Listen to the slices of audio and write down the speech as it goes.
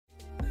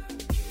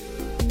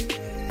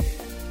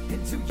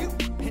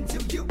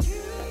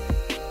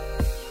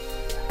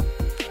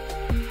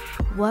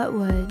What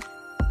would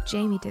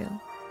Jamie do?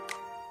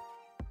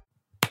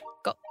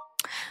 Go.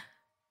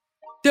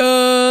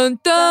 Dun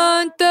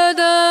dun dun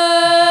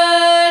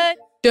dun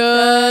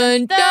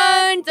dun dun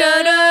dun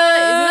dun. Isn't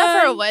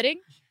that for a wedding?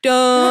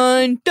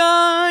 Dun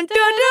dun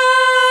dun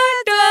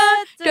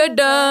dun dun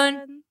dun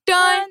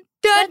dun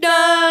dun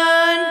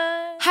dun.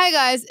 Hi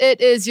guys, it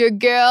is your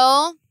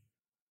girl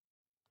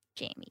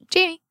Jamie.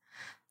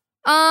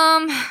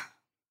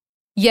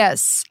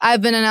 Yes,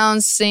 I've been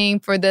announcing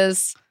for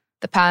this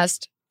the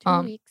past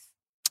 2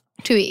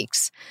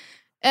 weeks.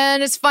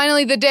 And it's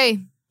finally the day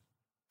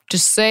to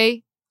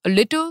say a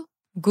little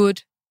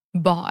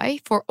goodbye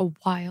for a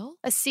while.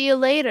 A see you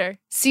later.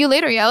 See you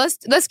later. Yeah,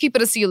 let's keep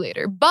it a see you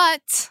later.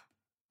 But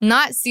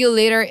not see you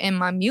later in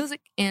my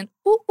music and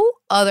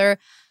other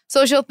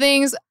social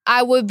things.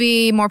 I would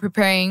be more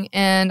preparing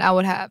and I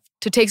would have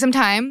to take some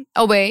time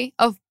away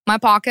of my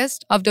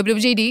podcast of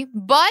WWJD.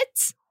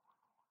 But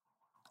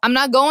I'm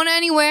not going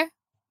anywhere.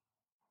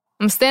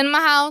 I'm staying in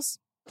my house.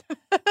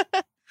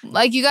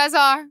 Like you guys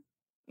are.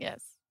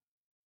 Yes.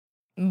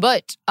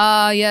 But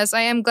yes,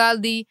 I am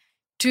gladly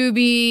to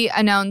be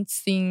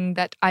announcing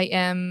that I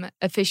am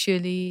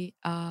officially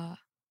gonna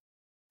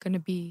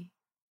be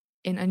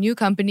in a new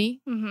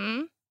company.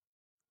 Mm-hmm.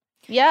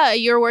 Yeah,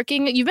 you've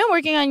been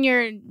working on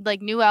your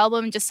new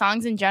album, just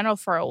songs in general,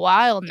 for a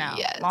while now.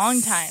 Yes. Long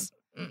time.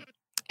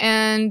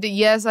 And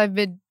yes,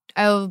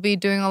 I'll be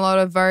doing a lot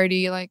of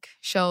variety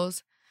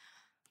shows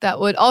that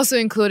would also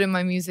include in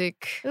my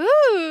music.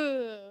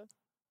 Ooh.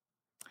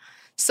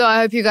 So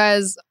I hope you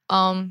guys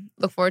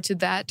look forward to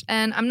that.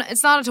 And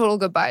it's not a total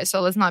goodbye,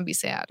 so let's not be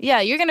sad. Yeah,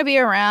 you're gonna be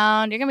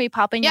around. You're gonna be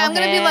popping. Yeah, your I'm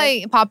gonna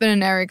head. be popping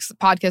in Eric's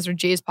podcast or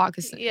Jay's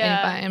podcast,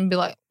 Yeah. and be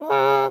like,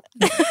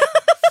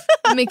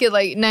 make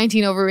it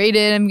 19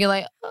 overrated, and be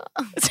like.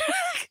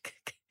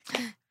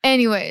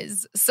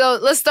 Anyways, so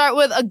let's start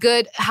with a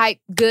good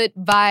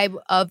vibe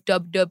of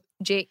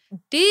WWJD.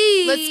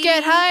 Let's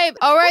get hype.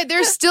 All right,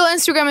 there's still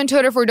Instagram and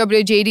Twitter for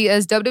WWJD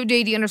as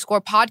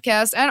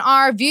WWJD_podcast, and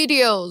our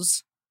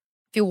videos.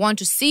 If you want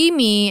to see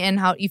me and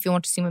if you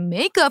want to see my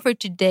makeup for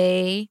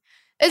today,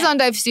 it's on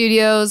Dive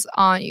Studios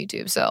on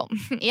YouTube. So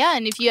Yeah,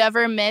 and if you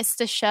ever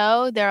missed a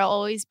show, there'll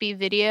always be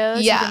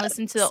videos. Yeah. You can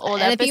listen to the old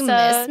and episode. if you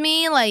miss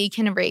me, you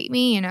can rate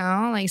me,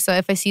 so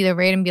if I see the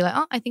rate and be like,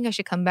 oh, I think I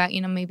should come back,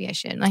 maybe I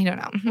should. I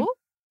don't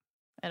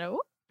know.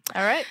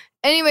 All right.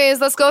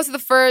 Anyways, let's go to the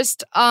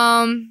first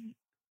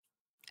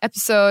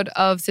episode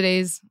of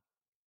today's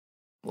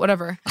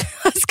whatever.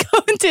 Let's go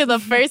into the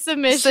first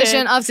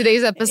Session of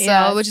today's episode,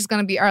 Yes. which is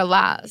going to be our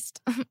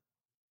last.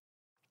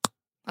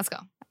 Let's go.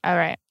 All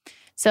right.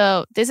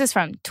 So this is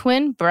from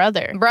Twin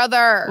Brother.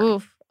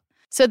 Oof.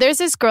 So there's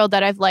this girl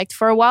that I've liked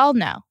for a while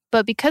now,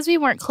 but because we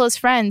weren't close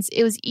friends,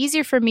 it was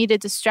easier for me to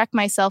distract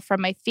myself from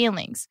my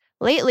feelings.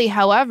 Lately,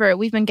 however,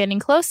 we've been getting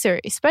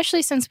closer,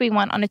 especially since we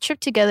went on a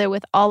trip together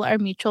with all our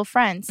mutual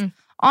friends.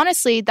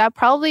 Honestly, that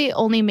probably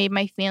only made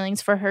my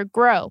feelings for her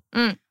grow.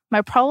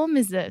 My problem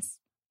is this.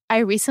 I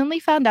recently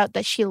found out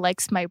that she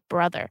likes my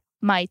brother,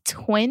 my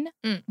twin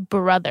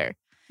brother.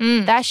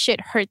 That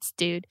shit hurts,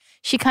 dude.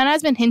 She kind of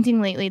has been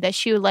hinting lately that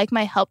she would like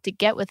my help to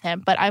get with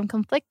him, but I'm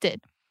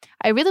conflicted.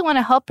 I really want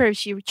to help her if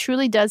she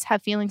truly does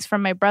have feelings for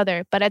my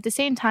brother, but at the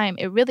same time,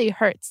 it really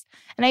hurts.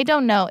 And I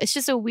don't know. It's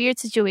just a weird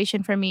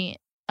situation for me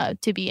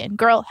to be in.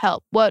 Girl,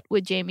 help. What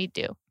would Jamie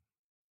do?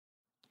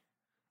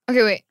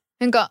 Okay, wait.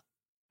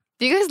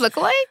 Do you guys look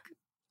alike?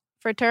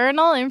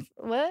 Fraternal and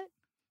what?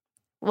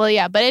 Well,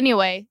 yeah, but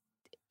anyway,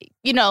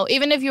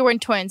 even if you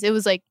weren't twins, it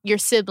was your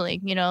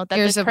sibling, that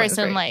Your this siblings,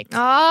 person right. liked.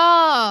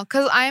 Oh,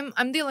 because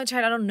I'm the only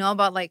child. I don't know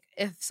about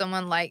if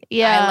someone I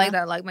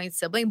like my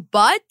sibling,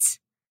 but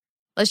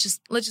let's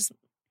just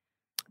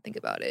think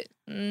about it.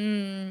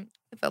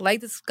 If I like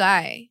this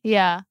guy,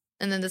 Yeah.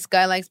 and then this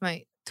guy likes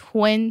my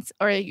Twins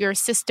or your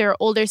sister,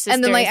 older sister,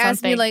 and then or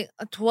ask me something.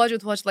 to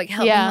watch,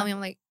 help Yeah. me. I'm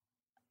like,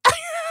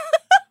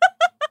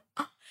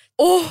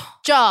 oh,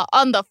 Jaw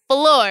on the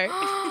floor.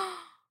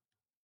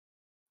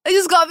 it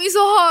just got me so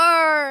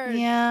hard.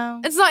 Yeah.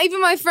 It's not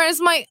even my friend.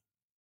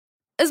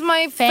 It's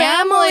my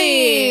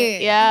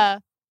family. Yeah.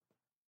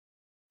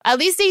 At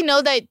least they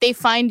know that they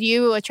find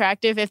you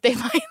attractive if they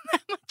find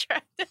them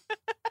attractive.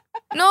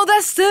 No,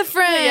 that's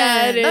different.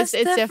 Yeah, it is. That's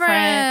It's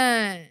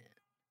different.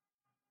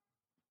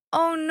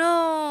 Oh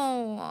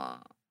no.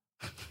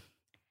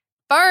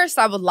 First,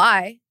 I would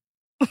lie.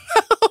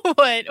 What?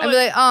 I'd be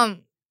like,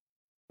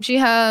 she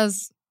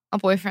has a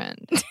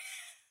boyfriend.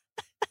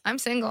 I'm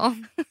single,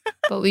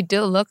 but we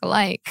do look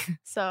alike.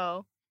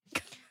 So,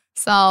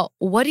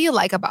 what do you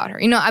like about her?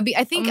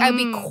 I think I'd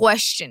be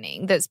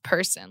questioning this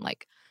person.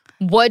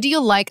 What do you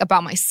like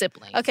about my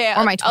sibling? okay.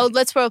 Or my twin?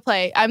 let's role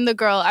play. I'm the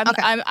girl.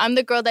 Okay. I'm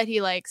the girl that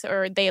he likes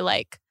or they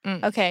like.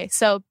 Mm. Okay.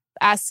 So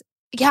ask.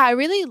 Yeah,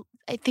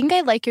 I think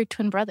I like your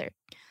twin brother.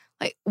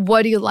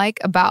 What do you like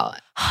about?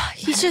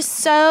 He's just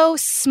so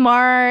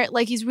smart.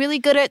 He's really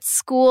good at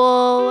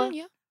school.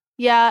 Yeah.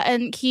 Yeah,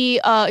 and he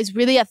is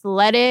really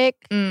athletic.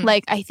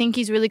 Mm. I think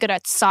he's really good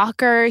at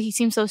soccer. He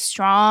seems so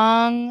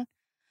strong.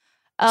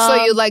 So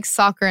you like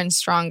soccer and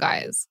strong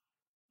guys.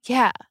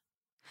 Yeah.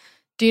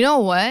 Do you know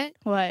what?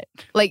 What?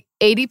 Like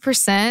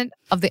 80%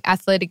 of the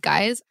athletic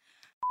guys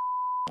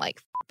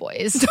like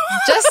boys.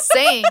 Just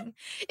saying.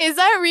 Is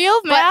that real,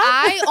 man? But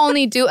I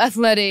only do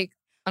athletic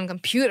on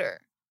computer,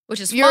 which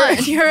is fun.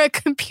 You're a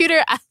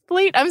computer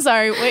athlete? I'm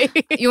sorry, wait.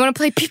 You want to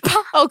play pipa?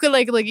 Oh, good,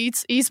 like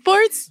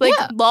esports? Like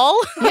Yeah. LOL?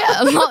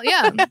 Yeah,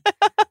 yeah.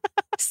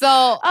 So,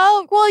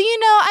 Oh, well,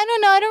 I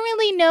don't know. I don't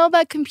really know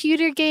about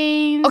computer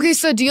games. okay,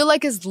 so do you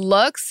like his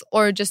looks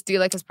or just do you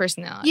like his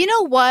personality? You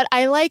know what?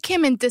 I like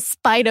him in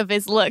despite of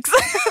his looks.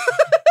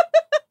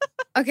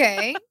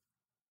 Okay.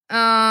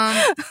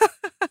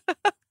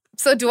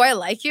 So do I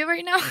like you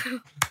right now?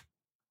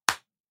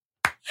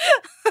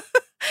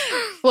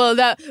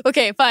 Well,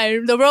 okay,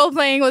 fine. The role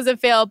playing was a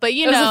fail, but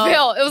It was a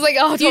fail. It was like,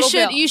 oh, total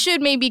fail. you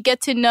should maybe get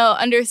to know,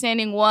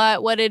 understanding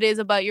what it is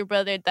about your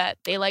brother that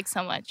they like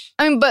so much.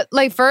 I mean, but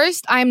like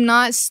first, I'm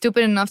not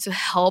stupid enough to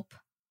help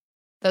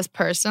this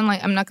person.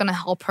 Like, I'm not gonna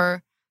help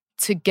her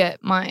to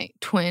get my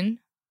twin.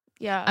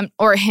 Yeah.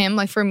 Or him.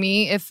 Like for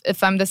me, if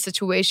I'm the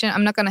situation,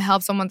 I'm not gonna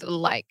help someone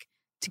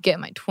to get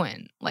my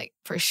twin. Like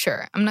for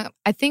sure.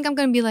 I think I'm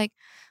gonna be like,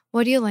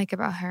 what do you like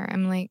about her?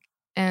 I'm like,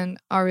 and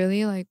oh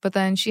really? Like, but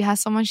then she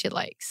has someone she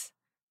likes.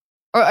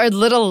 Or a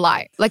little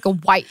lie, like a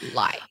white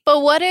lie.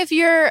 But what if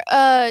you're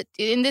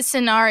in this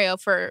scenario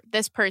for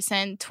this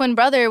person, twin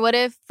brother, what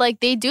if like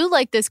they do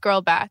like this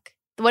girl back?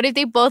 What if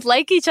they both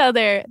like each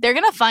other? They're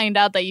gonna find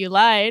out that you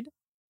lied.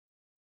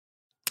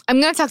 I'm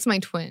gonna talk to my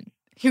twin.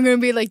 You're gonna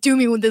be like, do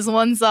me with this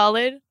one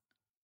solid.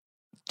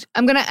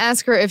 I'm gonna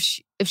ask her if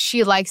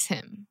she likes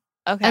him.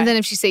 Okay. And then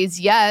if she says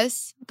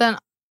yes, then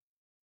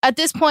at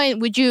this point,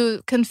 would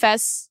you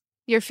confess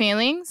your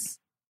feelings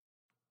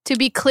to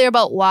be clear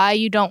about why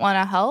you don't want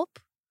to help?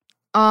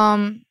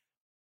 I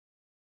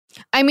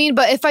mean,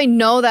 but if I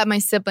know that my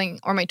sibling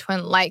or my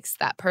twin likes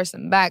that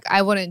person back,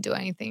 I wouldn't do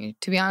anything,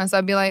 to be honest.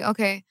 I'd be like,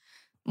 okay,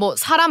 well,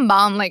 사람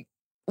마음, like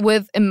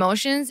with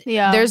emotions,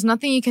 Yeah. there's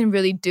nothing you can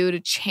really do to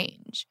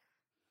change.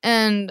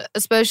 And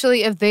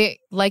especially if they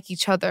like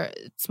each other,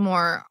 it's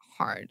more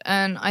hard.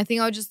 And I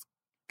think I'll just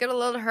get a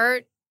little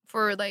hurt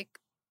for like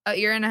a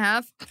year and a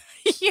half.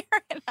 Year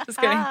and a Just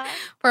kidding. half.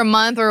 For a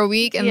month or a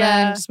week and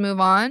Yeah. then just move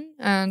on.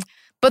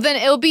 But then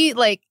it'll be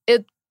like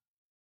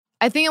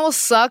I think it will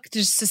suck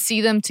just to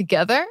see them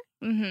together.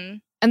 Mm-hmm.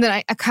 And then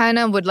I kind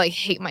of would like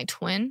hate my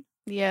twin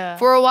Yeah.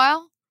 for a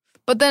while.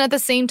 But then at the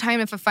same time,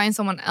 if I find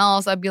someone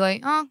else, I'd be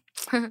like, oh,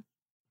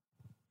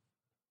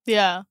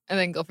 Yeah. and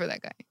then go for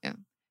that guy. Yeah.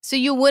 So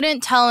you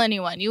wouldn't tell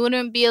anyone. You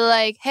wouldn't be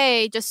like,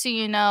 hey, just so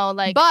you know,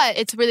 like, But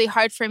it's really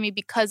hard for me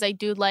because I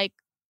do like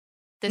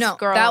this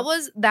girl.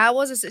 that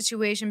was a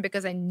situation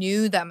because I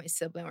knew that my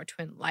sibling or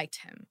twin liked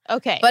him.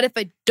 Okay. But if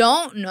I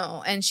don't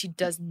know and she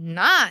does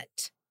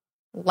not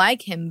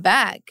like him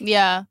back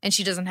yeah. and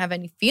she doesn't have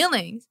any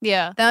feelings,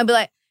 Yeah. then I'd be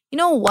like, you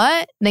know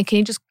what? Then can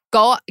you just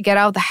get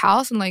out of the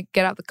house and like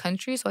get out of the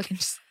country so I can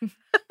just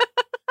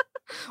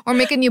or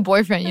make a new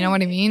boyfriend, you know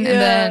what I mean? Yeah.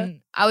 And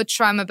then I would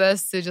try my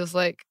best to just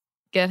like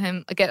get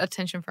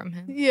attention from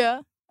him.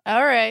 Yeah.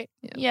 All right.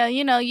 Yeah.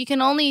 Yeah. You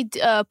can only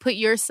put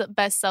your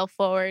best self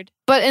forward.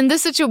 But in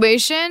this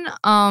situation,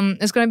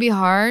 it's gonna be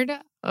hard.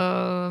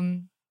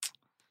 Dang.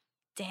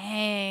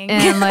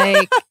 And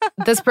like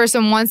this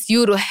person wants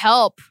you to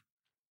help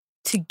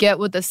to get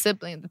with the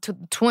sibling, the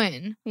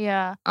twin.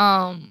 Yeah.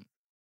 Um,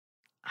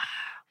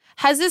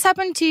 Has this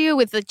happened to you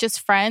with like,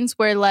 just friends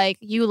where like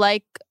you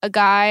like a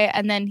guy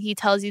and then he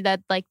tells you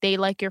that like they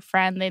like your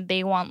friend and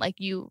they want like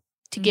you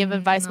to give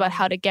advice about no.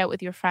 how to get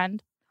with your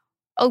friend?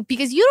 Oh,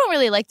 because you don't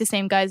really like the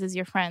same guys as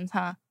your friends,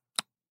 huh?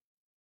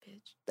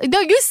 Bitch. No,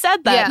 you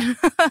said that.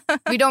 Yeah.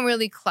 We don't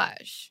really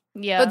clash.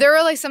 Yeah. But there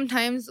were like some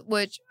times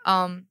which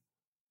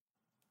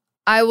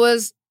I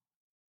was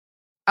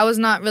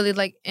not really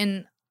like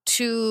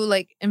too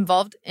like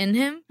involved in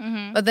him.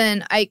 Mm-hmm. But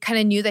then I kind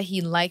of knew that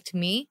he liked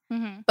me.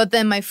 Mm-hmm. But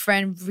then my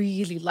friend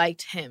really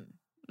liked him.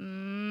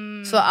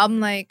 Mm. So I'm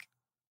like,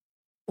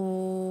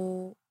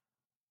 oh,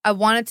 I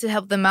wanted to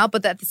help them out,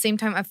 but at the same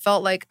time, I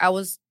felt like I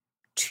was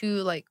too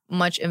like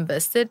much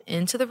invested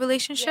into the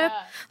relationship.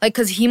 Yeah. Like,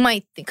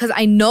 because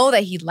I know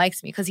that he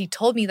likes me because he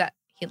told me that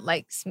he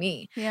likes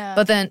me. Yeah.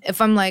 But then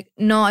if I'm like,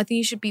 no, I think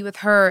you should be with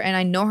her, and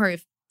I know her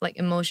like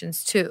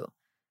emotions too.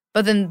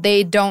 But then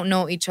they don't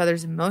know each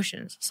other's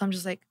emotions. So I'm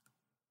just like,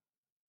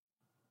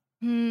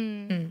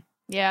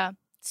 Yeah,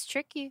 it's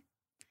tricky.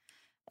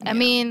 I yeah.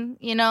 mean,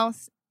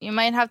 you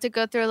might have to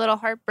go through a little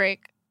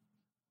heartbreak.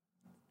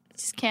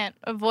 Just can't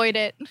avoid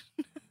it.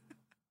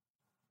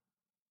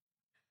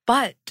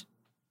 But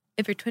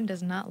if your twin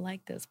does not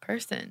like this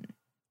person,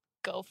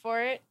 Go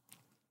for it.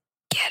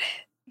 get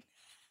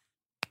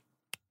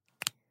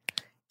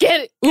it.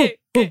 Get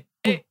it.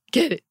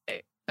 Get it.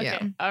 Okay. Yeah.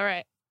 All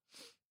right.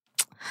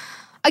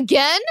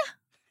 Again?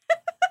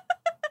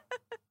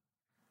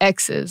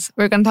 Exes.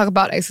 We're going to talk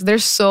about exes.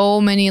 There's so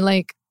many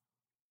like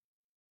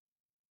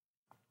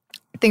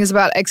things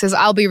about exes.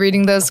 I'll be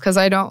reading this because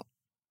I know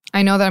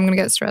that I'm going to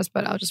get stressed,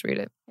 but I'll just read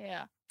it.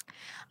 Yeah.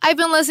 I've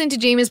been listening to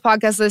Jamie's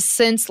podcast list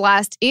since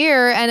last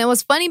year, and it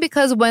was funny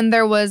because when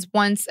there was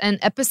once an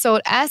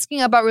episode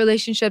asking about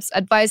relationships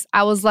advice,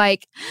 I was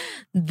like,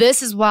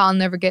 this is why I'll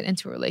never get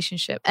into a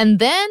relationship. And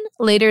then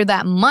later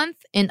that month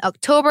in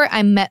October,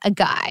 I met a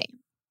guy.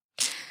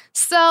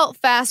 So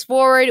fast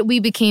forward, we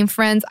became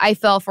friends. I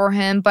fell for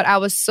him, but I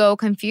was so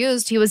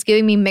confused. He was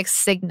giving me mixed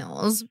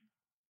signals,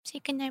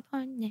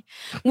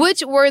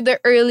 which were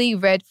the early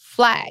red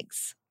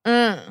flags.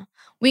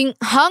 We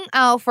hung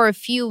out for a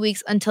few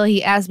weeks until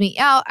he asked me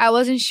out. I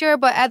wasn't sure,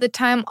 but at the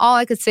time, all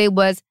I could say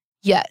was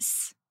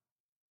yes.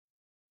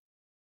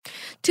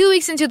 2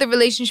 weeks into the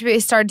relationship,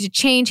 it started to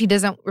change. He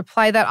doesn't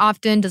reply that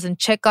often, doesn't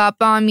check up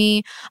on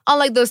me.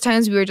 Unlike those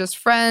times we were just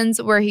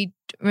friends, where he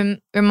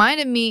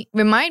remind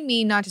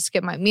me not to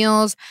skip my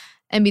meals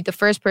and be the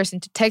first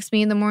person to text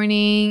me in the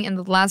morning and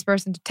the last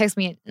person to text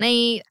me at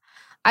night.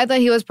 I thought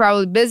he was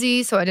probably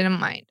busy, so I didn't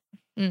mind.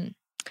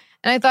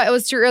 And I thought it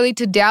was too early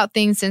to doubt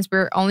things since we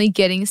were only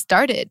getting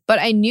started. But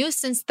I knew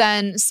since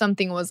then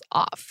something was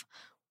off.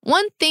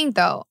 One thing,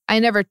 though, I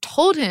never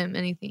told him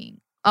anything.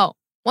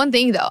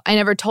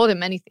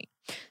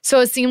 So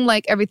it seemed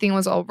like everything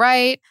was all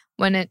right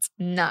when it's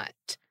not.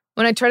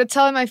 When I try to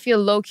tell him I feel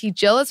low-key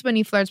jealous when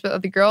he flirts with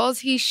other girls,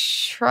 he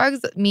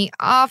shrugs me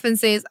off and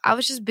says, I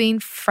was just being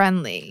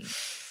friendly.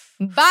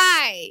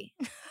 Bye.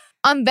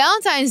 On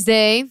Valentine's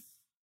Day,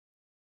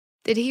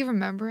 did he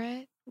remember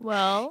it?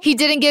 Well, He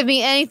didn't give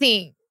me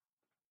anything.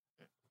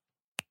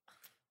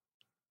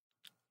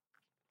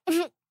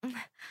 But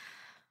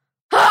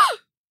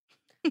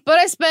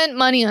I spent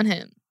money on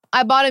him.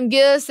 I bought him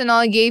gifts and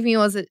all he gave me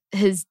was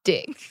his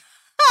dick.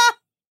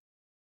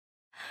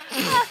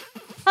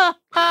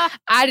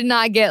 I did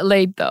not get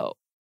laid though.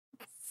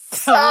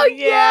 So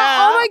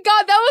yeah. Oh my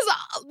God,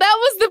 that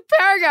was the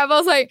paragraph. I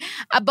was like,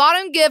 I bought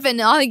him a gift and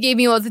all he gave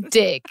me was a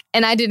dick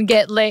and I didn't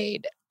get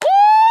laid.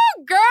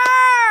 Ooh, girl.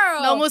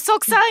 너무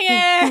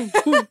속상해.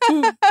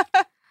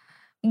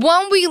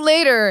 1 week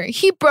later,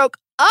 he broke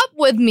up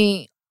with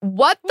me.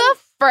 What the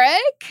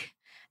frick?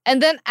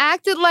 And then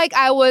acted like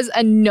I was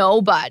a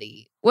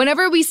nobody.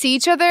 Whenever we see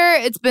each other,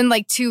 it's been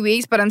like 2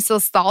 weeks, but I'm still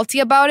salty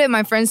about it.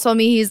 My friends told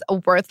me he's a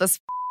worthless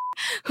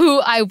who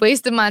I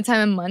wasted my time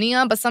and money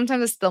on, but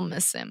sometimes I still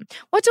miss him.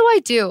 What do I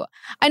do?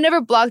 I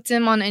never blocked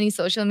him on any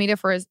social media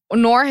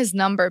nor his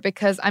number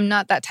because I'm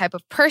not that type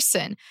of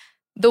person.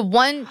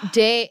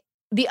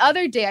 The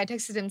other day, I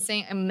texted him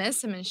saying I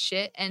miss him and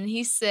shit, and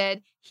he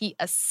said he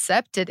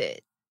accepted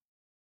it.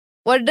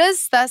 What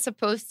is that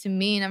supposed to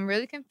mean? I'm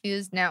really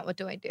confused now. What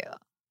do I do?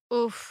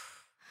 Oof.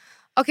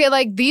 Okay,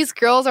 like these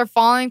girls are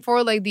falling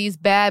for like these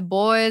bad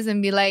boys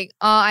and be like,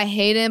 oh, I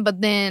hate him,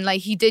 but then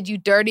like he did you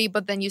dirty,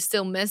 but then you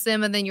still miss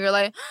him. And then you're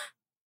like,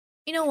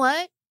 you know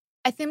what?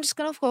 I think I'm just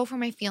going to go for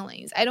my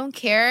feelings. I don't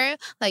care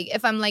like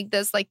if I'm like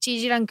this like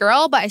chijiran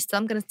girl, but I still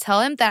am going to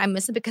tell him that I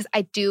miss him because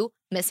I do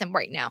miss him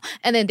right now.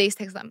 And then they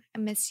text them, I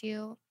miss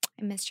you.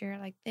 I miss you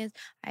like this.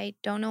 I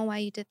don't know why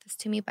you did this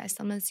to me, but I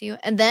still miss you.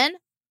 And then,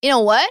 you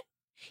know what?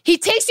 He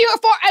takes you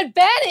for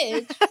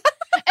advantage.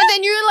 And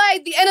then you're like,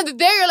 at the end of the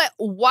day, you're like,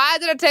 why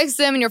did I text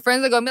him? And your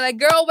friends are going to be like,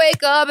 girl,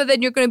 wake up. And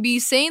then you're going to be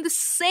saying the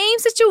same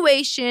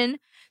situation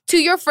to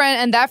your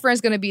friend. And that friend's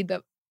going to be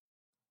the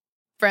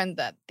friend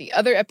that the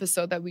other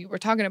episode that we were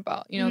talking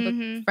about. You know,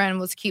 the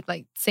friend was keep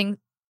like saying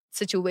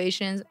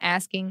situations,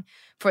 asking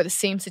for the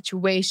same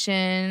situation.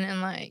 And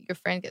like your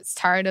friend gets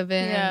tired of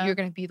it. Yeah. And you're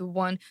going to be the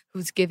one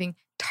who's giving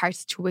tired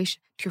situation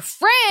to your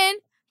friend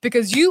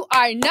because you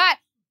are not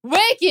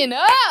waking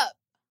up.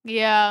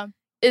 Yeah.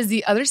 Is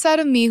the other side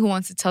of me who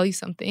wants to tell you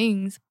some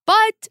things.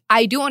 But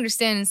I do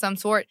understand in some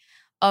sort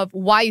of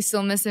why you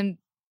still miss him,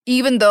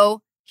 even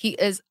though he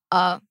is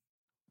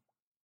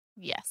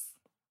Yes.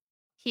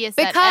 He is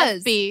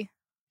because that FB.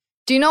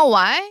 Do you know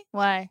why?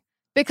 Why?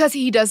 Because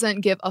he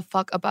doesn't give a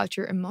fuck about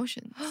your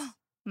emotions.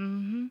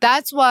 Mm-hmm.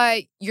 That's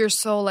why you're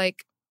so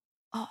like,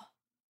 oh.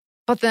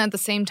 But then at the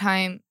same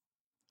time,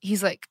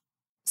 he's like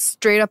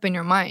straight up in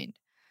your mind.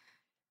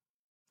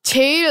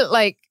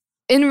 Like,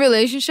 in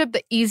relationship,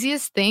 the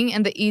easiest thing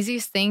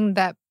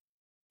that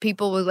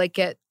people would like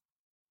get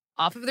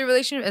off of the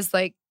relationship is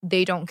like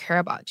they don't care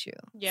about you.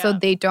 Yeah. So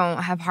they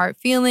don't have hard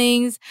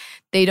feelings.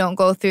 They don't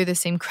go through the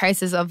same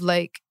crisis of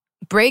like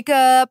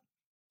breakup.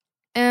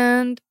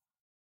 And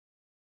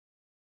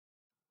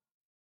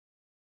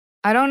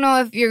I don't know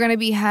if you're going to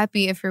be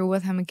happy if you're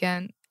with him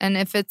again. And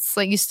if it's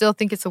like you still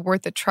think it's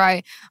worth a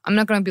try, I'm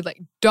not going to be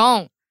like,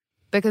 don't,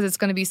 because it's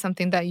going to be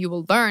something that you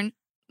will learn.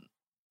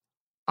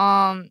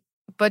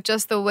 But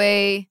just the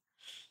way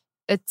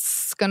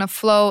it's gonna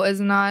flow is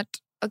not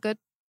a good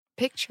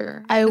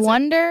picture. I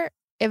wonder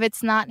if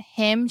it's not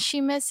him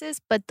she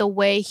misses, but the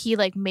way he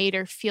like made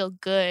her feel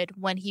good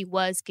when he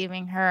was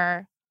giving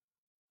her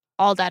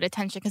all that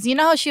attention. Because you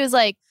know how she was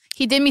like,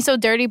 he did me so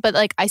dirty, but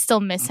like I still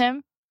miss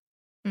him.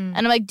 And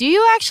I'm like, do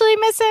you actually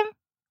miss him?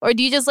 Or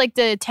do you just like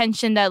the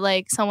attention that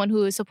like someone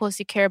who is supposed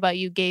to care about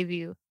you gave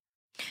you?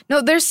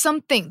 No, there's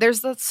something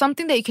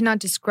that you cannot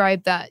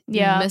describe that you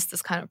Yeah. miss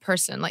this kind of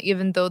person. Like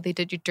even though they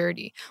did you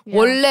dirty. Yeah.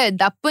 원래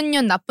나쁜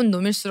년 나쁜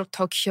놈일수록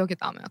더 기억에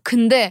남아요.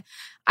 근데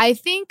I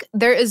think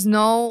there is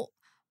no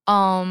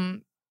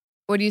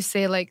what do you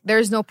say? Like there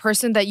is no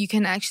person that you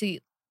can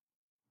actually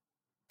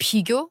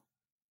비교?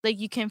 Like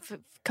you can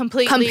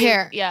completely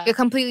compare. Yeah. You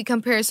completely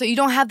compare. So you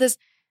don't have this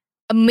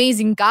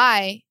amazing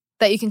guy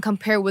that you can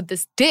compare with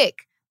this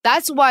dick.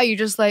 That's why you're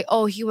just like,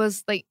 oh, he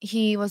was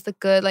the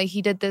good, like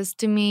he did this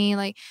to me,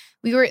 like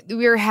we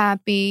were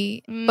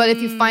happy. But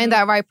if you find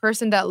that right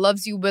person that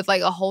loves you with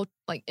like a whole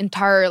like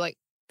entire like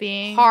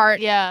Being heart,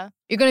 Yeah.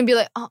 you're gonna be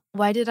like, oh,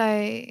 why did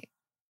I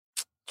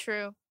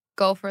True.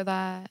 go for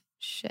that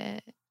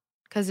shit?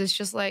 Because it's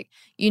just like,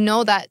 you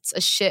know that's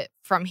a shit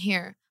from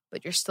here,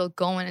 but you're still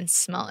going and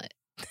smell it.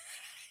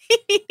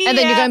 And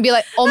then you're gonna be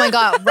like, oh my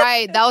God,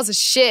 right, that was a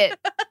shit.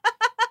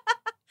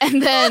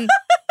 And then,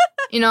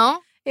 you know?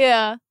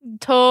 Yeah,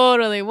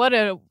 totally.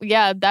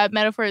 That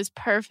metaphor is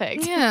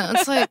perfect. Yeah,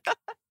 it's like,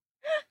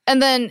 and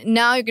then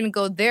now you're gonna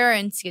go there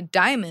and see a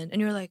diamond,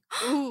 and you're like,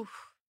 Ooh.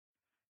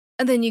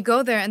 and then you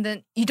go there, and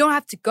then you don't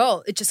have to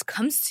go; it just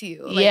comes to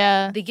you. Like,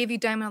 Yeah. they give you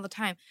diamond all the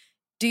time.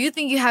 Do you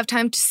think you have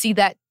time to see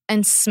that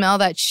and smell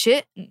that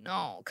shit?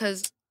 No,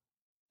 because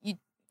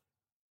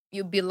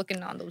you'll be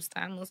looking on those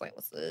diamonds like,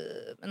 what's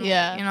up? And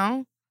Yeah. you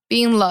know,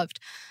 being loved.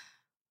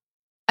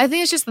 I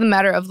think it's just the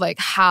matter of like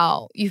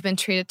how you've been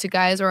treated to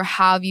guys or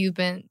how you've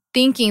been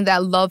thinking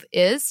that love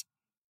is.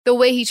 The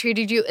way he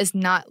treated you is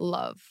not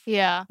love.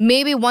 Yeah.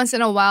 Maybe once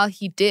in a while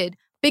he did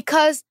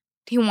because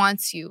he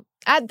wants you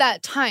at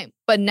that time.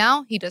 But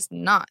now he does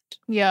not.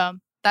 Yeah.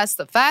 That's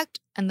the fact.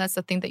 And that's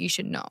the thing that you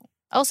should know.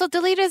 Also,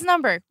 delete his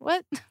number.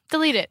 What?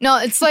 Delete it. No,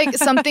 it's like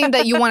something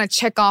that you want to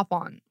check off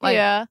on. Like,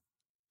 Yeah.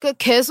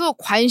 계속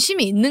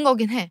관심이 있는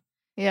거긴 해.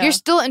 Yeah. You're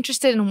still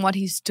interested in what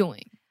he's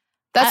doing.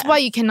 That's why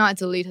you cannot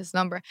delete his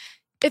number.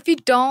 If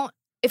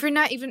you're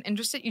not even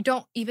interested, you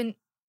don't even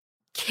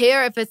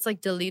care if it's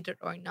like deleted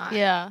or not.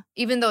 Yeah.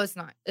 Even though it's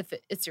not, if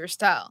it's your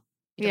style,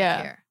 you don't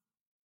Yeah. care.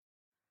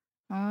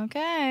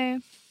 Okay.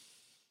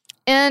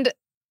 And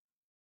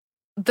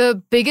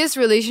the biggest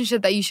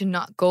relationship that you should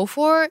not go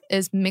for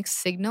is mixed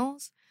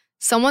signals.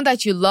 Someone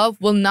that you love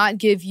will not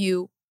give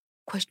you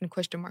question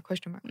mark.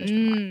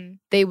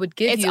 They would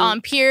give It's you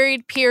on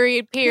period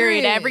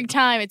every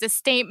time. It's a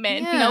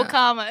statement, no Yeah.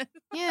 comma.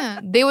 Yeah,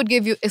 they would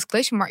give you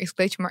exclamation mark.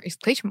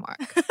 Squiggle,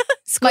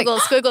 Like-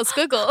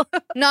 squiggle.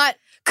 Not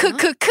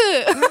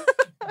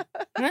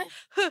Huh? you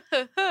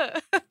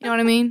know what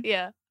I mean?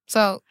 Yeah.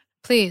 So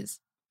please,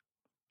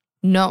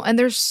 no. And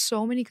there's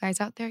so many guys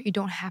out there. You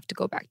don't have to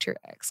go back to your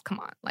ex. Come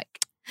on,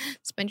 like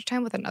spend your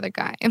time with another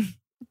guy.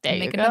 There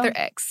Make you go. another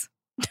ex.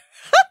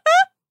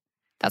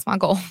 That's my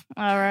goal.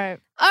 All right.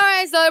 All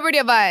right, celebrity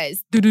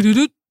advice.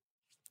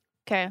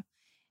 Okay.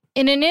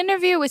 In an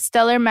interview with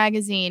Stellar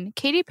magazine,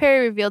 Katy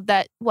Perry revealed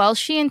that while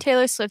she and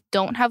Taylor Swift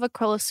don't have a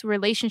close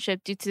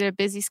relationship due to their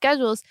busy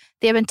schedules,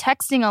 they have been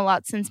texting a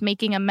lot since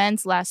making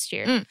amends last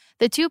year.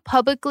 The two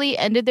publicly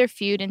ended their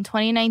feud in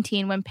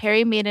 2019 when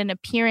Perry made an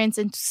appearance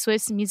in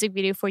Swift's music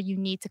video for You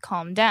Need to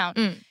Calm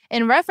Down.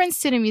 In reference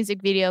to the music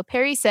video,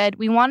 Perry said,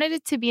 "We wanted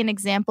it to be an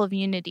example of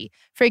unity.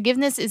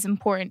 Forgiveness is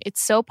important.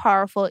 It's so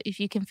powerful. If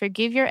you can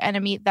forgive your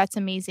enemy, that's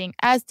amazing,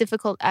 as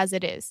difficult as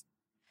it is."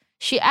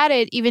 She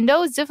added, even though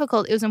it was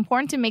difficult, it was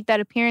important to make that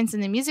appearance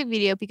in the music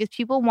video because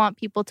people want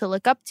people to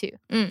look up to.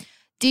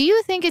 Do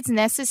you think it's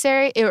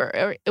necessary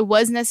or it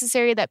was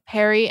necessary that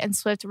Perry and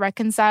Swift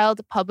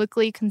reconciled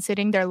publicly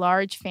considering their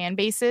large fan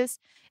bases?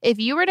 If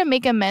you were to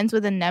make amends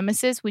with a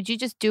nemesis, would you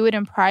just do it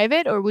in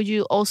private or would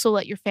you also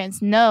let your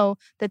fans know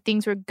that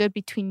things were good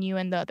between you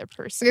and the other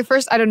person? Okay,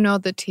 first, I don't know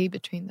the tea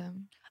between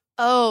them.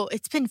 Oh,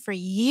 it's been for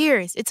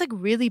years. It's like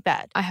really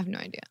bad. I have no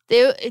idea.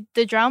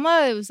 The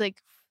drama, it was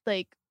like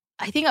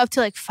I think up to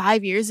like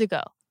 5 years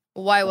ago.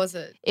 Why was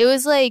it? It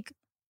was like,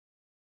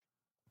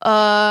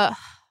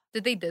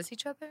 Did they diss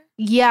each other?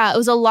 yeah, it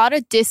was a lot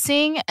of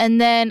dissing. And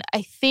then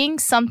I think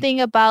something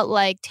about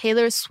like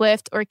Taylor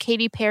Swift or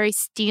Katy Perry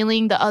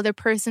stealing the other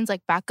person's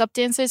like backup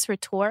dancers for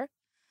tour.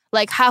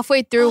 Like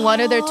halfway through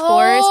one of their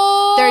tours,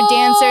 their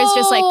dancers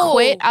just like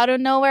quit out of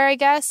nowhere, I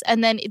guess.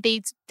 And then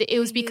it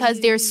was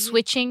because they were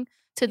switching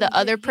to the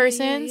other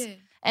person's.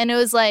 And it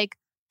was like,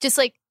 just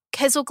like,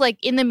 계속 like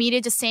in the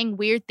media just saying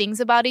weird things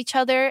about each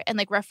other and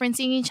like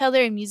referencing each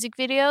other in music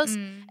videos.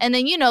 And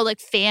then, you know, like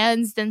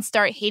fans then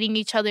start hating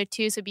each other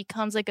too. So it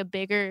becomes like a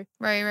bigger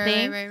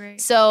thing. Right.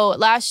 So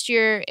last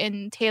year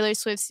in Taylor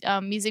Swift's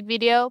music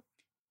video,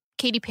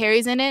 Katy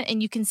Perry's in it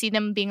and you can see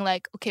them being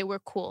like, okay, we're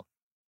cool.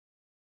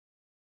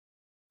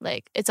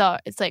 Like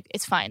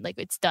it's fine. Like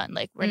it's done.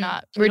 Like we're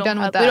not. We're done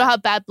with that. We don't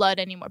have Bad Blood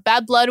anymore.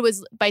 Bad Blood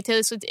was by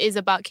Taylor Swift is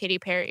about Katy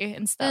Perry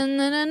and stuff.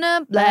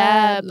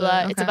 Blah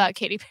blah. It's about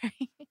Katy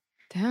Perry.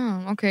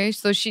 Damn. Okay.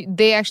 So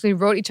they actually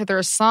wrote each other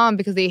a song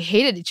because they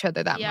hated each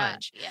other that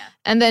much. Yeah.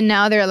 And then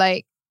now they're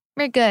like,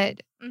 we're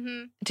good.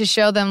 Mm-hmm. To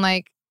show them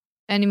like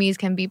enemies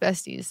can be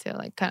besties too,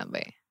 like kind of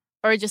way.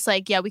 Or just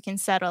like, yeah, we can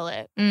settle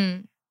it.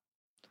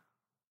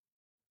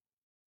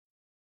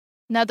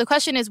 Now, the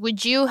question is,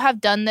 would you have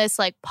done this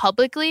like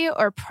publicly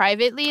or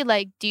privately?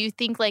 Like, do you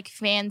think like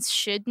fans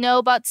should know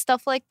about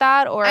stuff like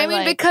that? Or I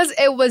mean, like, because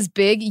it was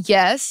big,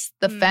 yes,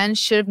 the fans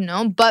should have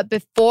known. But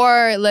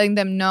before letting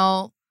them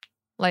know,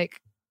 like,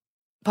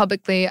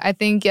 publicly, I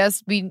think,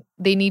 yes, I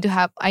need to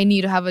have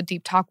a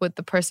deep talk with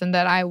the person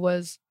that I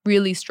was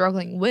really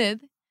struggling with.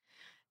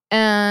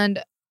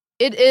 And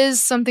it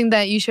is something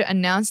that you should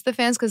announce to the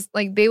fans because,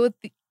 like,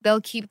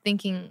 they'll keep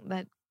thinking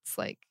that it's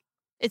like,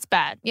 it's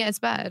bad. yeah, it's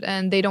bad.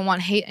 And they don't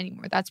want hate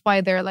anymore. That's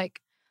why they're like,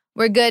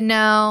 we're good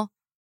now.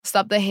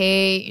 Stop the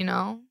hate, you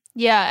know?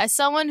 Yeah. As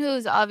someone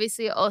who's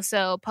obviously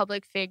also a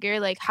public figure,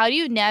 like, how do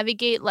you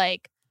navigate,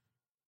 like,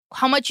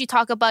 how much you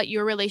talk about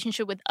your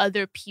relationship with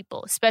other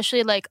people,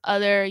 especially, like,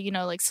 other, you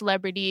know, like,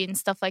 celebrity and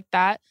stuff like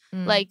that?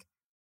 Like,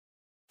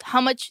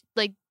 how much,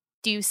 like,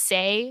 do you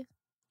say?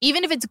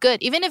 Even if it's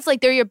good, even if,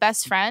 like, they're your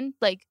best friend,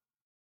 like,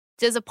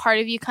 does a part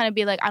of you kind of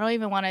be like, I don't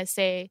even want to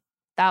say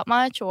that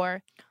much,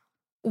 or...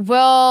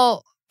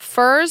 Well,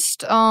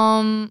 first,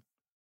 I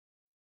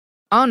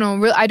don't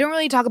know. I don't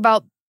really talk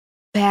about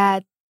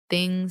bad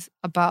things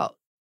about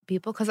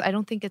people because I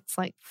don't think it's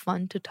like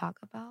fun to talk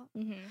about.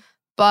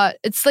 But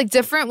it's like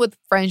different with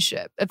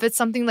friendship. If it's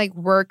something like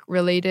work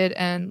related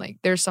and like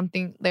there's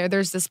something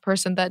there's this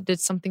person that did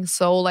something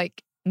so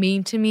like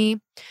mean to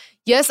me.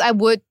 Yes, I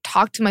would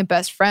talk to my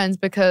best friends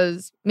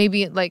because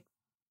maybe like,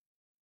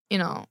 you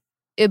know,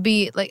 it'd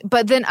be like,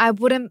 but then I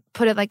wouldn't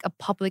put it like a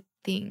public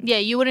thing. Yeah,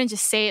 you wouldn't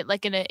just say it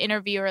like in an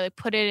interview or like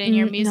put it in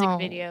your music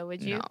video,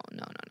 would you?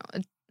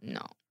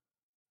 No.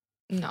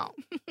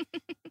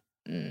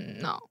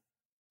 No.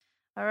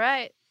 All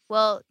right.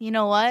 Well, you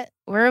know what?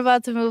 We're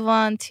about to move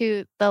on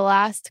to the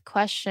last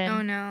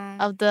question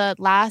of the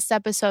last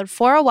episode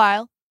for a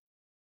while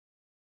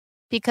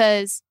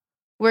because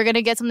we're going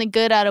to get something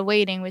good out of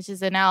waiting, which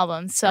is an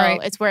album. So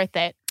it's worth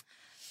it.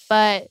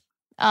 But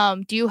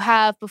do you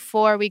have,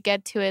 before we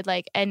get to it,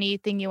 like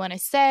anything you want to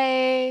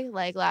say?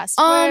 Like last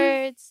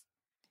words?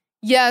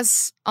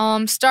 Yes.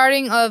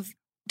 Starting of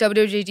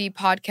WJD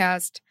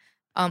podcast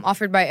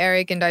offered by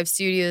Eric and Dive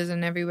Studios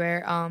and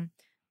everywhere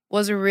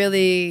was a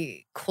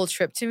really cool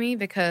trip to me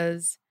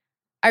because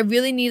I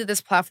really needed this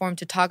platform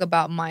to talk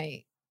about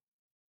my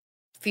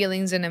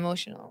feelings and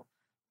emotional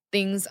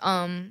things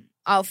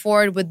out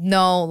forward with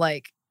no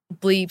like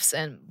bleeps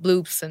and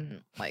bloops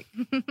and like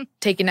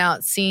taking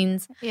out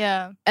scenes.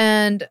 Yeah.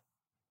 And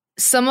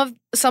some of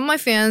my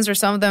fans or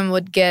some of them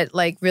would get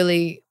like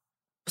really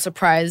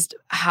surprised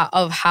how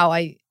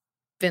I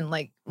been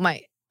like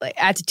my like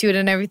attitude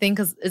and everything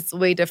because it's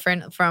way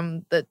different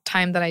from the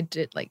time that I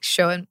did like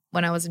show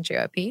when I was in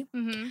JYP.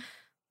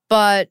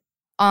 But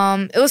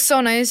it was so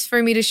nice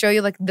for me to show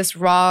you like this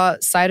raw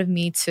side of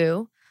me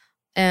too,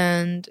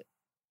 and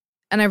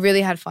I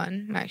really had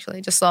fun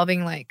actually just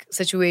solving like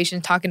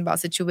situations, talking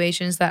about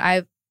situations that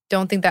I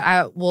don't think that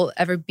I will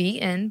ever be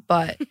in,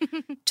 but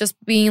just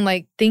being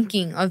like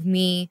thinking of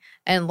me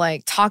and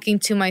like talking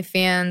to my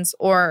fans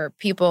or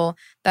people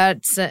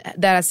that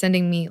are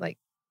sending me like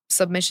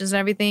submissions and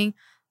everything.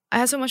 I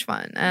had so much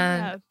fun.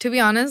 And to be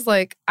honest,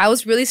 like I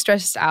was really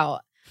stressed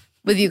out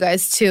with you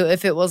guys too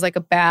if it was like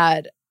a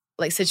bad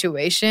like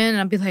situation.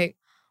 And I'd be like,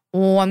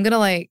 oh, I'm gonna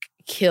like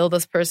kill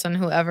this person,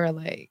 whoever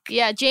like.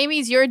 Yeah,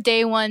 Jamie's your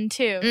day one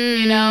too.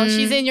 You know,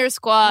 she's in your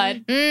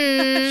squad.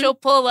 She'll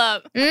pull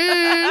up.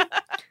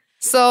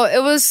 So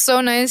it was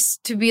so nice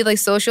to be like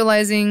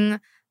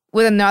socializing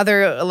with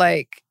another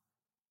like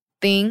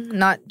thing,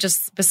 not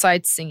just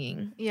besides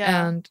singing.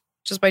 Yeah. And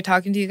just by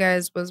talking to you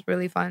guys was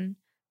really fun.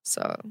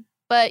 So...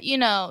 But, you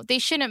know, they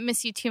shouldn't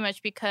miss you too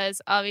much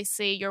because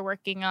obviously you're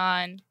working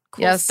on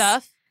cool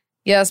stuff.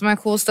 Yes, my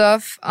cool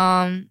stuff,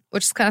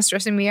 which is kind of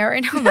stressing me out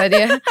right now. But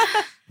yeah,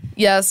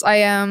 yes, I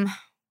am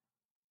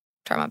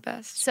trying my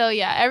best. So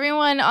yeah,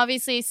 everyone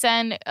obviously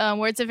send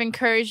words of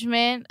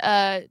encouragement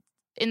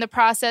in the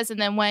process.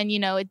 And then when, you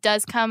know, it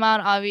does come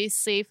out,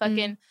 obviously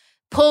fucking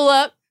pull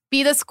up,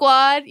 be the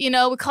squad. You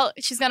know,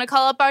 she's going to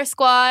call up our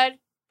squad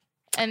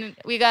and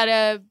we got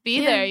to be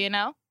there, you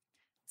know?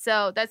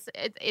 So that's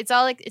it. It's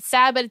all like, it's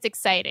sad, but it's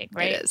exciting,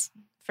 right? It is.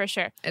 For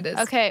sure. It is.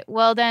 Okay,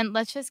 well then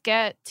let's just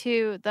get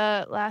to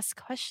the last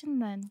question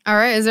then. All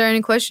right. Is there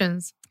any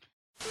questions?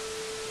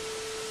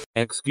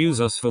 Excuse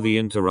us for the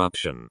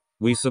interruption.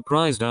 We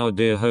surprised our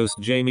dear host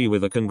Jamie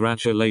with a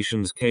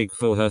congratulations cake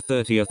for her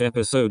 30th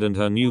episode and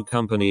her new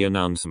company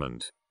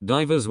announcement.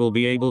 Divers will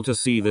be able to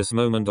see this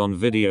moment on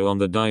video on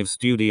the Dive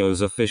Studios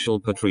official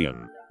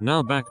Patreon.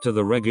 Now back to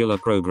the regular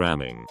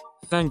programming.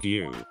 Thank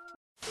you.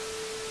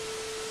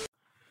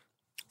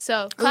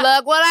 So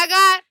look what I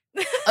got.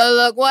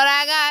 Look what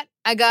I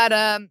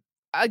got.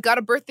 I got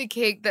a birthday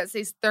cake that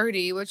says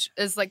 30, which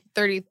is like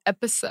 30th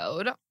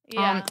episode.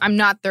 Yeah. I'm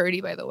not 30,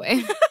 by the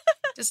way.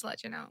 Just to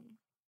let you know.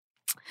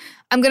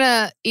 I'm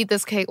gonna eat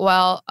this cake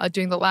while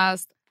doing the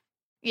last.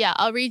 Yeah,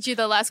 I'll read you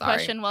the last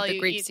question while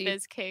you eat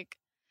this cake.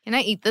 Can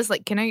I eat this?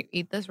 Like, can I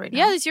eat this right now?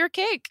 Yeah, it's your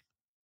cake.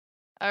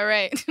 All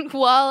right.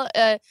 Well,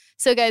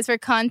 so guys, for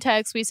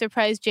context, we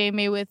surprised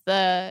Jamie with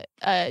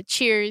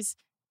cheers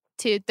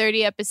to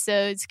 30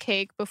 episodes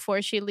cake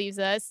before she leaves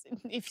us.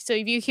 If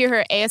you hear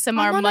her ASMR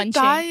I'm on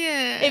munching, a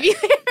diet. if you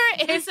hear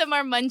her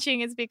ASMR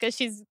munching, it's because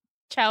she's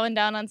chowing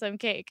down on some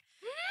cake.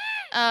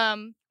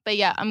 But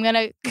yeah, I'm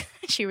gonna.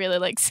 She really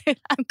likes it.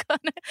 I'm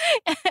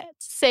gonna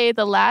say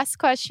the last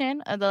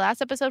question of the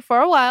last episode for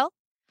a while.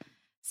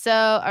 So,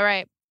 all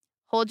right,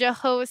 hold your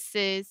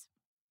horses.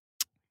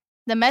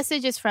 The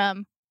message is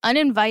from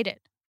Uninvited.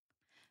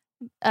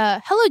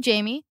 Hello,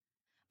 Jamie.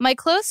 My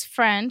close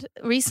friend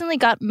recently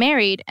got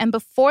married, and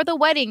before the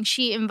wedding,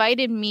 she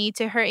invited me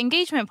to her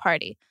engagement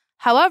party.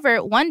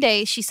 However, one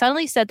day she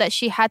suddenly said that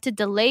she had to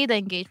delay the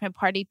engagement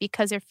party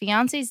because her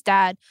fiance's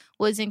dad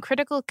was in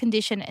critical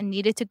condition and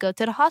needed to go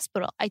to the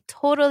hospital. I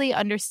totally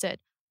understood.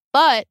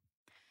 But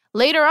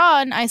later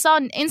on, I saw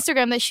on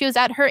Instagram that she was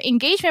at her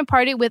engagement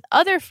party with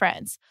other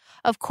friends.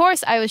 Of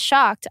course, I was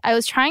shocked. I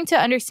was trying to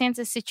understand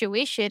the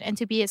situation and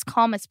to be as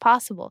calm as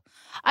possible.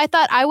 I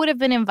thought I would have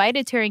been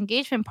invited to her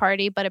engagement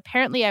party, but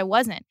apparently I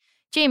wasn't.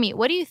 Jamie,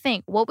 what do you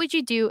think? What would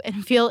you do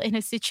and feel in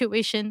a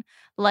situation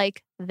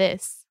like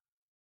this?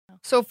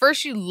 So first,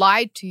 she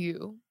lied to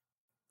you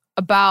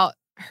about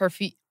her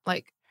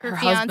Her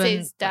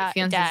husband's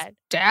fiance's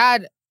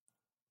dad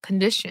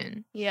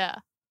condition, Yeah.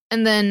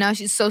 and then now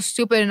she's so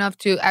stupid enough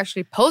to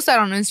actually post that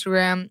on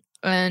Instagram,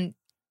 and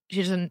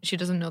she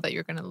doesn't know that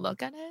you're gonna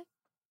look at it.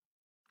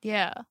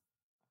 Yeah.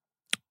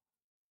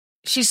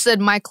 She said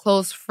my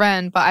close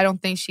friend, but I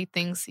don't think she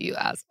thinks you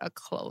as a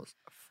close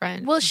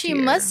friend. Well, she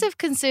dear. must have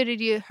considered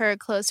you her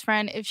close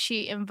friend if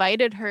she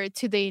invited her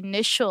to the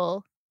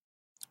initial.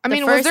 I the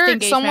mean, was first there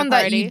engagement someone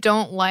that party. you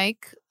don't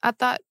like at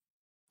that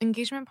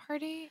engagement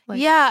party?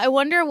 Yeah, I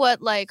wonder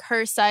what like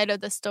her side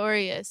of the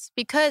story is,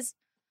 because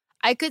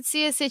I could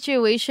see a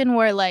situation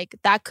where like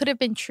that could have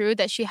been true,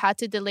 that she had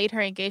to delay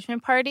her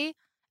engagement party,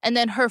 and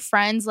then her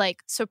friends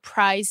like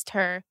surprised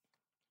her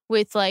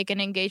with like an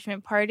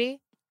engagement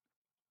party,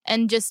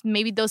 and just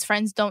maybe those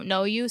friends don't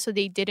know you, so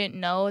they didn't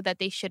know that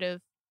they should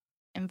have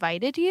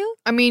invited you.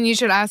 I mean, you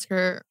should ask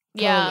her.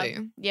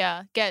 Totally.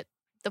 Yeah, get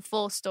the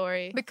full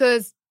story.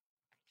 Because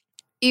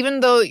even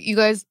though you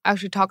guys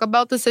actually talk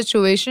about the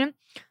situation,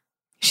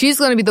 she's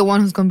going to be the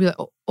one who's going to be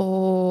like,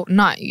 oh,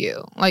 not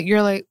you. Like,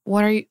 you're like,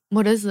 what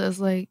is this?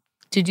 Like,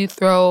 did you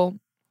throw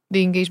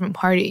the engagement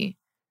party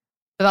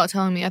without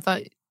telling me? I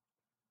thought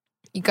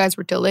you guys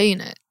were delaying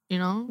it, you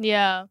know?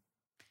 Yeah.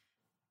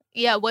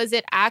 Yeah, was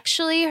it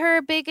actually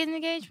her big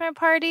engagement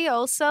party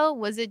also?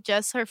 Was it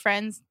just her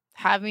friends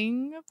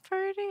having a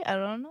party? I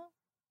don't know.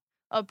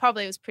 Oh,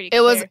 probably it was pretty clear.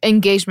 It was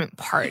engagement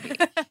party.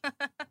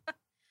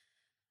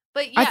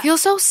 But yeah. I feel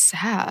so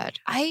sad.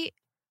 I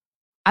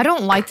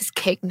don't like this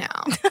cake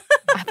now.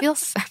 I feel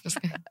sad.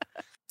 Just kidding.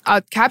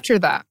 I'll capture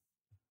that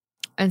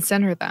and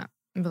send her that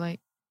and be like,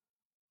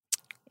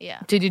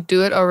 yeah. did you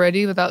do it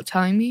already without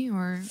telling me?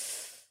 Or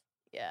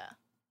Yeah.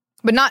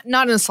 But not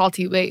in a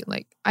salty way.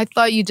 Like, I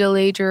thought you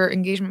delayed your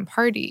engagement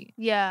party.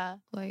 Yeah.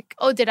 Like,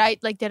 Oh, did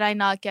I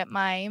not get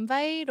my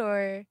invite,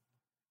 or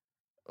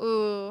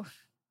ooh.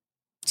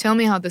 tell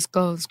me how this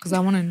goes because I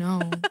want to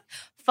know.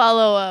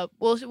 Follow up.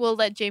 We'll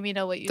let Jamie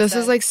know what you This said.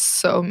 is like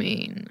so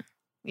mean.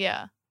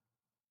 Yeah.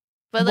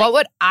 But What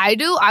would I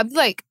do? I'd be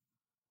like,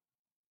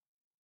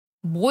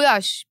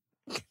 뭐야,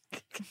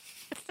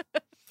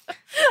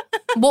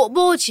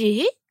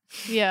 뭐지?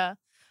 yeah.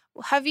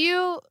 Have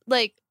you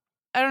like,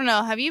 I don't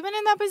know, have you been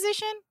in that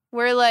position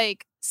where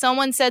like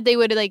someone said they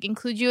would like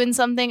include you in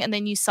something and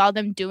then you saw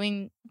them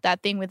doing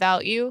that thing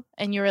without you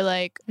and you were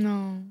like,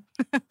 No.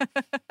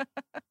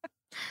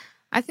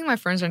 I think my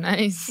friends are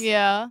nice.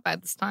 yeah. By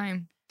this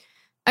time.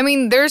 I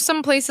mean, there's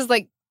some places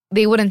like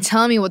they wouldn't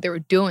tell me what they were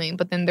doing,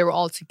 but then they were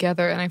all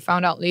together and I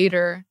found out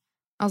later.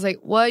 I was like,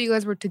 what? You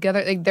guys were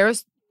together? Like,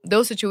 there's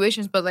those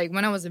situations, but like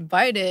when I was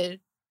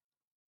invited,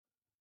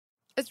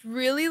 it's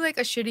really like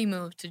a shitty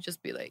move to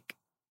just be like,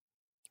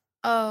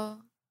 oh,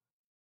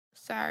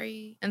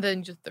 sorry. And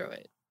then just throw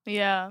it.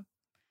 Yeah.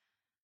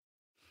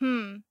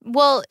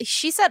 Well,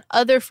 she said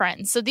other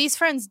friends. So these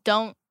friends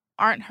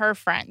aren't her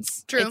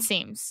friends. True. It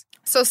seems.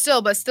 So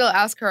still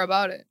ask her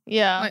about it.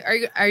 Yeah.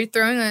 Like,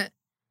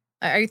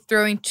 are you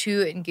throwing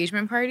two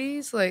engagement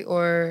parties? Like,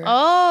 or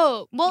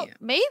Oh, well, Yeah.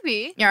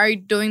 maybe. yeah, are you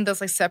doing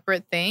those like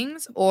separate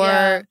things? Or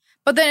Yeah.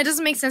 But then it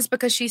doesn't make sense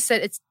because she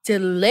said it's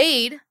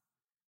delayed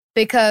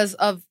because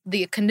of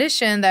the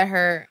condition that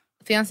her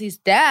fiance's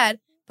dad,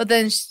 but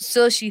then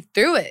still she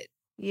threw it.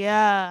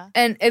 Yeah.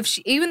 And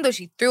even though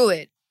she threw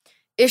it,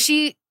 if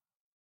she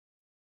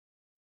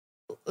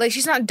like,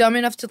 she's not dumb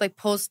enough to like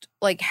post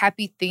like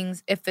happy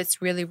things if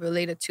it's really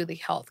related to the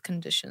health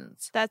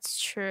conditions.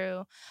 That's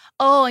true.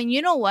 Oh, and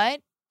you know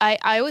what?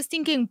 I was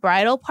thinking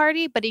bridal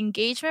party, but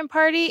engagement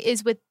party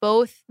is with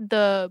both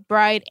the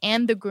bride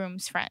and the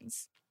groom's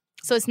friends.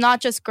 So it's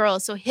not just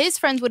girls. So his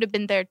friends would have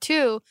been there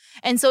too.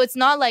 And so it's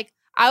not like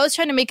I was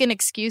trying to make an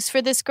excuse for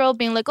this girl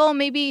being like, oh,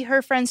 maybe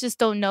her friends just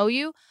don't know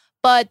you.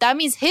 But that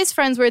means his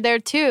friends were there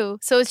too.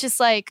 So it's just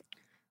like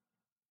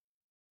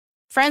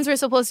friends were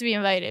supposed to be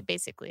invited,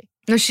 basically.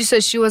 No, she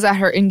said she was at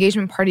her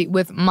engagement party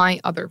with my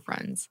other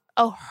friends.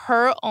 Oh,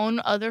 her own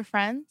other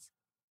friends?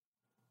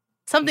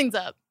 Something's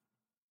up.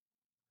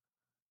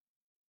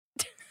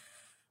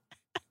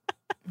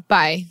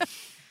 Bye.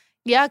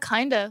 Yeah,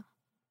 kind of.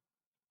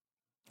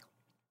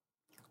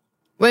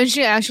 When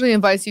she actually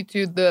invites you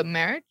to the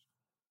marriage,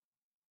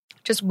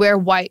 just wear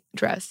white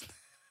dress.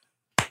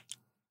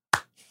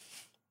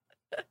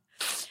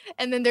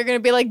 And then they're going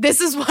to be like, this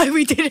is why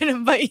we didn't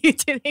invite you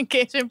to the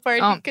engagement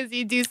party, because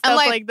you do stuff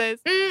like this.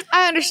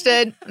 I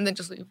understood. And then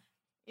just leave.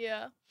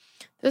 Yeah.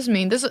 This is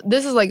mean. This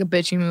is like a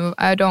bitchy move.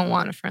 I don't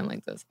want a friend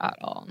like this at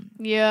all.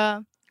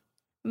 Yeah.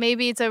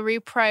 Maybe it's a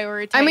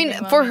reprioritizing I mean,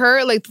 moment. for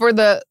her, like for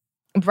the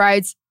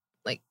bride's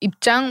like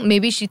입장,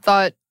 maybe she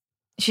thought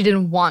she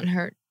didn't want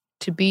her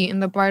to be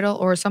in the bridal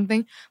or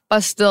something.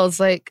 But still, it's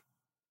like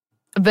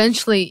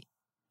eventually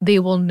they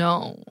will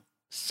know.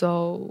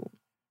 So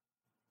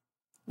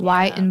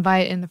why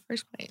invite in the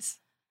first place?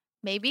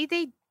 Maybe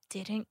they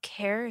didn't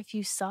care if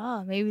you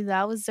saw. Maybe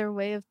that was their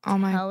way of Oh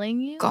my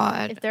telling you.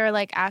 God. If they're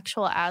like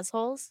actual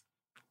assholes.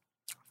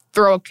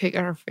 Throw a cake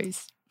at her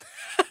face.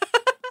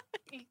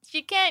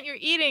 She can't. You're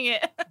eating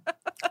it.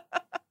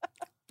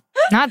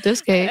 Not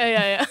this cake.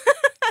 Yeah.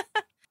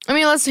 I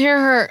mean, let's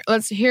hear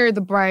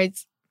the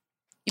bride's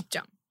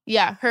입장.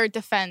 Yeah, her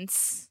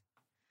defense.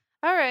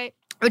 All right.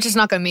 Which is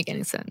not going to make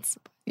any sense.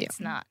 Yeah. It's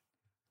not.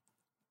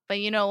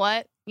 But you know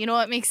what? You know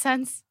what makes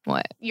sense?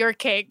 What? Your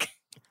cake.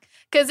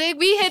 Because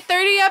we hit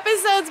 30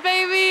 episodes,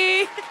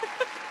 baby.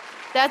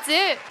 That's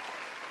it.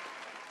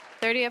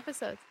 30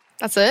 episodes.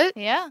 That's it?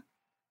 Yeah.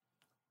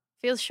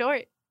 Feels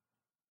short.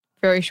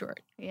 Very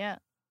short. Yeah.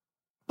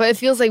 But it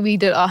feels like we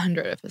did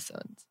 100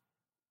 episodes.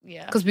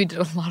 Yeah. Because we did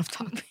a lot of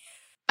talking.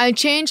 I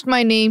changed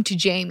my name to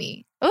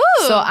Jamie. Ooh.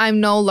 So I'm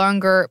no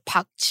longer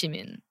Park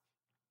Jimin.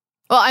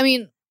 Well, I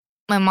mean,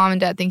 my mom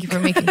and dad, thank you for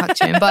making Park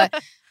Jimin. But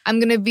I'm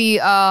going to be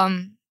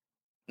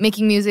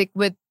making music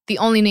with the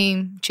only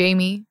name,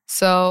 Jamie.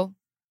 So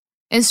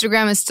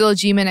Instagram is still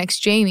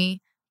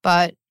GminXJamie.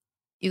 But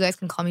you guys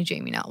can call me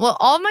Jamie now. Well,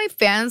 all my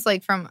fans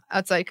like from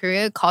outside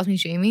Korea calls me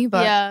Jamie.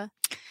 But yeah.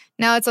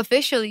 now it's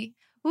officially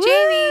Woo!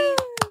 Jamie.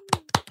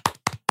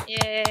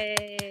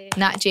 Yay.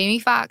 Not Jamie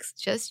Foxx,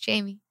 just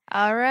Jamie.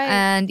 All right.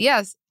 And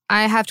yes,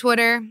 I have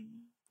Twitter,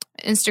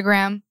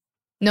 Instagram,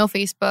 no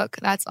Facebook.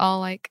 That's all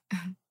like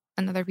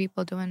another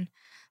people doing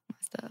my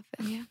stuff.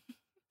 And yeah.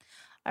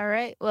 All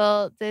right.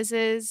 Well, this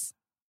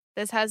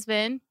has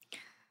been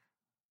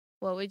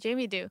What Would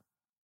Jamie Do?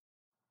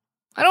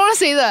 I don't want to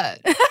say that.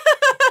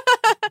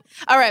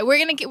 All right,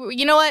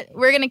 you know what?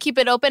 We're going to keep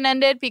it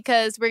open-ended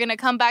because we're going to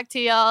come back to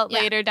y'all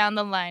later down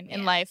the line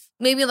in life.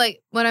 Maybe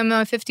like when I'm in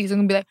my 50s,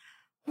 I'm going to be like,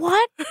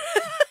 what?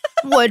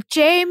 What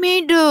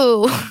Jamie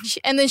do?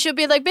 And then she'll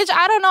be like, bitch,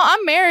 I don't know.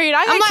 I'm married.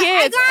 I got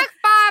kids. I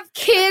got 5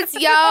 kids,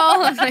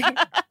 yo.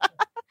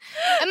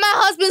 And my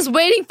husband's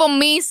waiting for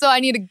me, so I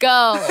need to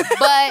go.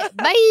 But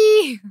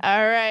bye.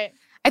 All right.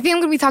 I think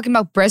I'm going to be talking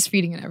about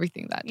breastfeeding and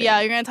everything that day.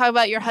 Yeah, you're going to talk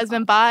about your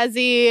husband,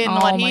 Bazzi, and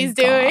what he's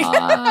doing.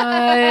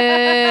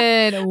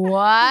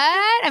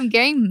 What? I'm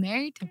getting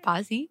married to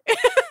Bazzi?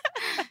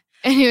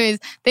 Anyways,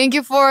 thank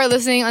you for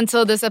listening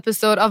until this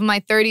episode of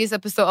my 30th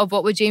episode of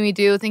What Would Jamie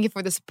Do? Thank you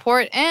for the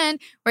support and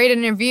rate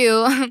and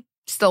review.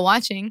 Still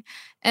watching.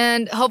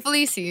 And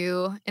hopefully see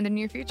you in the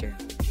near future.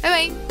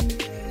 Bye-bye.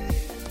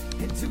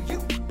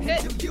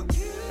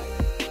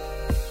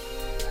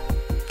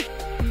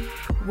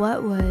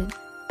 What would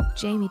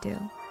Jamie do?